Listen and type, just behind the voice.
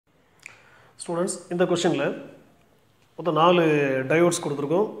Students, in the question மொத்தம் 4 diodes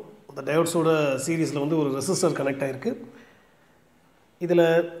கொடுத்திருக்கோம். அந்த diodes ஓட சீரிஸ்ல வந்து ஒரு ரெசிஸ்டர் கனெக்ட் ஆயிருக்கு. இதுல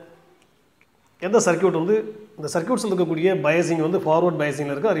எந்த சர்க்யூட் வந்து இந்த சர்க்யூட்ஸ்ல இருக்கக்கூடிய பயாசிங் வந்து ஃபார்வர்ட்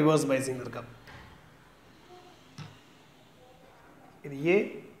பயாசிங்ல இருக்கா ரிவர்ஸ் பயாசிங்ல இருக்கா? இது A,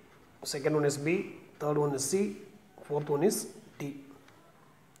 second one is B, third one is C, fourth one is D.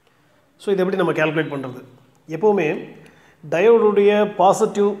 So இதை எப்படி நம்ம கால்குலேட் பண்றது? எப்பவுமே டயோடுடைய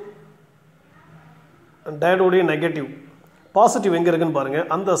பாசிட்டிவ் டயோடுடைய நெகட்டிவ் பாசிட்டிவ் எங்க இருக்குன்னு பாருங்க.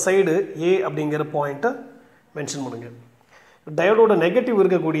 அந்த சைடு A அப்படிங்கிற பாயிண்ட்டை மென்ஷன் பண்ணுங்க. டயோடோட நெகட்டிவ்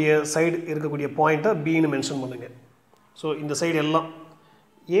இருக்கக்கூடிய சைடு இருக்கக்கூடிய பாயிண்ட்டை B ன்னு மென்ஷன் பண்ணுங்க. ஸோ இந்த சைடு எல்லாம்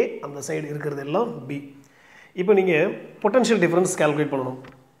A, அந்த சைடு இருக்கிறது எல்லாம் B. இப்போ நீங்கள் பொட்டன்ஷியல் டிஃபரன்ஸ் கால்குலேட் பண்ணணும்.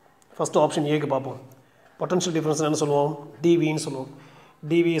 ஃபர்ஸ்ட் ஆப்ஷன் ஏக்கு பார்ப்போம். பொட்டன்ஷியல் டிஃபரன்ஸ் என்ன சொல்லுவோம்? dVன்னு சொல்லுவோம்.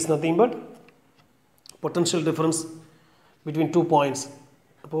 dV is nothing but potential difference between 2 points.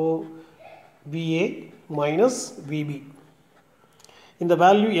 அப்போது VA minus VB. இந்த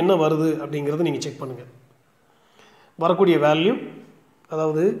வேல்யூ என்ன வருது அப்படிங்கிறத நீங்கள் செக் பண்ணுங்கள். வரக்கூடிய வேல்யூ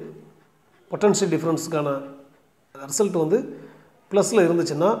அதாவது பொட்டன்ஷியல் டிஃபரன்ஸுக்கான ரிசல்ட் வந்து ப்ளஸில்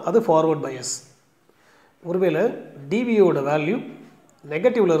இருந்துச்சுன்னா அது ஃபார்வர்ட் பயாஸ். ஒருவேளை டிவியோட வேல்யூ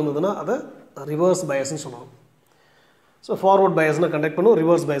நெகட்டிவில் இருந்ததுன்னா அதை ரிவர்ஸ் பயாஸ்ன்னு சொல்லுவோம். ஸோ ஃபார்வர்ட் பயாஸ்னால் கண்டக்ட் பண்ணும்,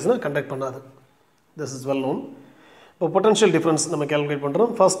 ரிவர்ஸ் பயாஸ்னால் கண்டக்ட் பண்ணாது. This is well known. இப்போ பொட்டன்ஷியல் டிஃபரன்ஸ் நம்ம கால்குலேட்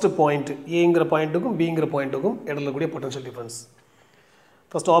பண்ணுறோம். ஃபஸ்ட்டு பாயிண்ட் ஏங்கிற பாயிண்ட்டுக்கும் பிங்கிற பாயிண்ட்டுக்கும் இடையில கூடிய பொட்டன்ஷியல் டிஃபரன்ஸ்.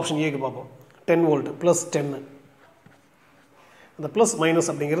 ஃபஸ்ட்டு ஆப்ஷன் ஏக்கு பார்ப்போம். 10 வோல்ட் ப்ளஸ் 10. அந்த ப்ளஸ் மைனஸ்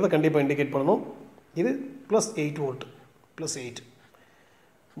அப்படிங்கிறத கண்டிப்பாக இண்டிகேட் பண்ணணும். இது ப்ளஸ் 8 வோல்ட் ப்ளஸ் 8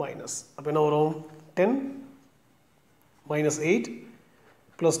 மைனஸ். அப்போ என்ன வரும்? 10 மைனஸ் 8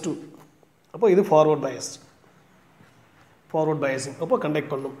 ப்ளஸ் 2. அப்போ இது ஃபார்வர்ட் பயாஸ். ஃபார்வர்ட் பயாசிங் அப்போ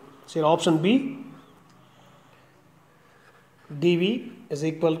கண்டக்ட் பண்ணும். சரி, option B dV is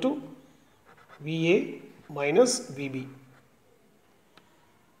equal to VA minus VB.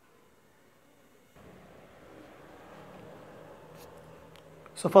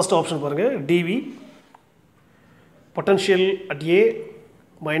 So first option பாருங்க, dV potential at A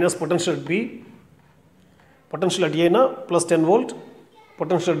minus potential at B. Potential at A na plus 10 volt,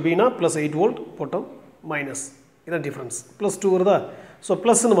 potential at B na plus 8 volt போட்டோம், minus இதான் difference. plus 2 வருதா? So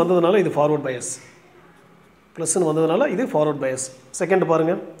plus ன்னு வந்ததுனால இது forward bias. plus ன்னு வந்ததுனால இது forward bias. செகண்ட்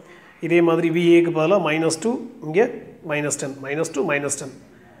பாருங்க, இதே மாதிரி VAக்கு பதிலாக -2, இங்கே -10, -2 -10.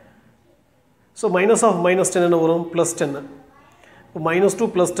 ஸோ மைனஸ் ஆஃப் -10 என்ன வரும்? +10. இப்போ -2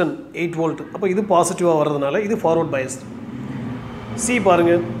 +10 8 வோல்ட். அப்போ இது பாசிட்டிவாக வர்றதுனால இது ஃபார்வர்ட் பயாஸ். சி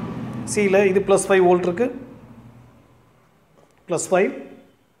பாருங்க, சியில் இது +5 வோல்ட் இருக்கு, +5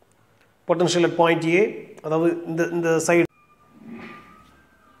 பொட்டன்ஷியல் அட் பாயிண்ட் ஏ, அதாவது இந்த சைடு.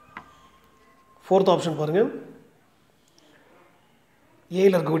 ஃபோர்த் ஆப்ஷன் பாருங்கள்,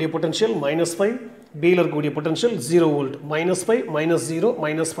 ஏயில் இருக்கக்கூடிய பொட்டன்ஷியல் -5, பியில் இருக்கக்கூடிய பொட்டன்ஷியல் 0 வோல்ட். -5 -0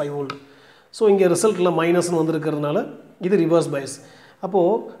 -5 வோல்ட். ஸோ இங்கே ரிசல்ட்டில் மைனஸ்னு வந்திருக்கிறதுனால இது ரிவர்ஸ் பயாஸ்.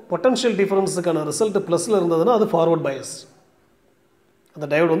 அப்போது பொட்டன்ஷியல் டிஃபரன்ஸுக்கான ரிசல்ட் ப்ளஸில் இருந்ததுன்னா அது ஃபார்வர்ட் பயாஸ். அந்த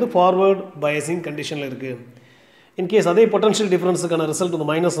டயோடு வந்து ஃபார்வர்ட் பயாசிங் கண்டிஷனில் இருக்குது. இன்கேஸ் அதே பொட்டன்ஷியல் டிஃபரன்ஸுக்கான ரிசல்ட் வந்து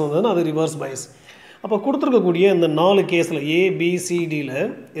மைனஸ் வந்ததுன்னா அது ரிவர்ஸ் பயாஸ். அப்போ கொடுத்துருக்கக்கூடிய இந்த 4 கேஸில் ABCDயில்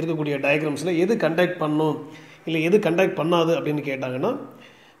இருக்கக்கூடிய டயக்ராம்ஸில் எது கண்டக்ட் பண்ணும் இல்லை எது கண்டக்ட் பண்ணாது அப்படின்னு கேட்டாங்கன்னா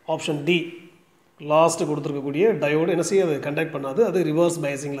ஆப்ஷன் டி லாஸ்ட்டு கொடுத்துருக்கக்கூடிய டயோடு என்ன செய்ய அது கண்டக்ட் பண்ணாது, அது ரிவர்ஸ்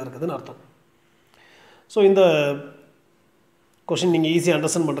பயாசிங்கில் இருக்குதுன்னு அர்த்தம். ஸோ இந்த கொஷின் நீங்கள் ஈஸியாக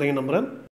அண்டர்ஸ்டாண்ட் பண்ணுறீங்கன்னு நம்புகிறேன்.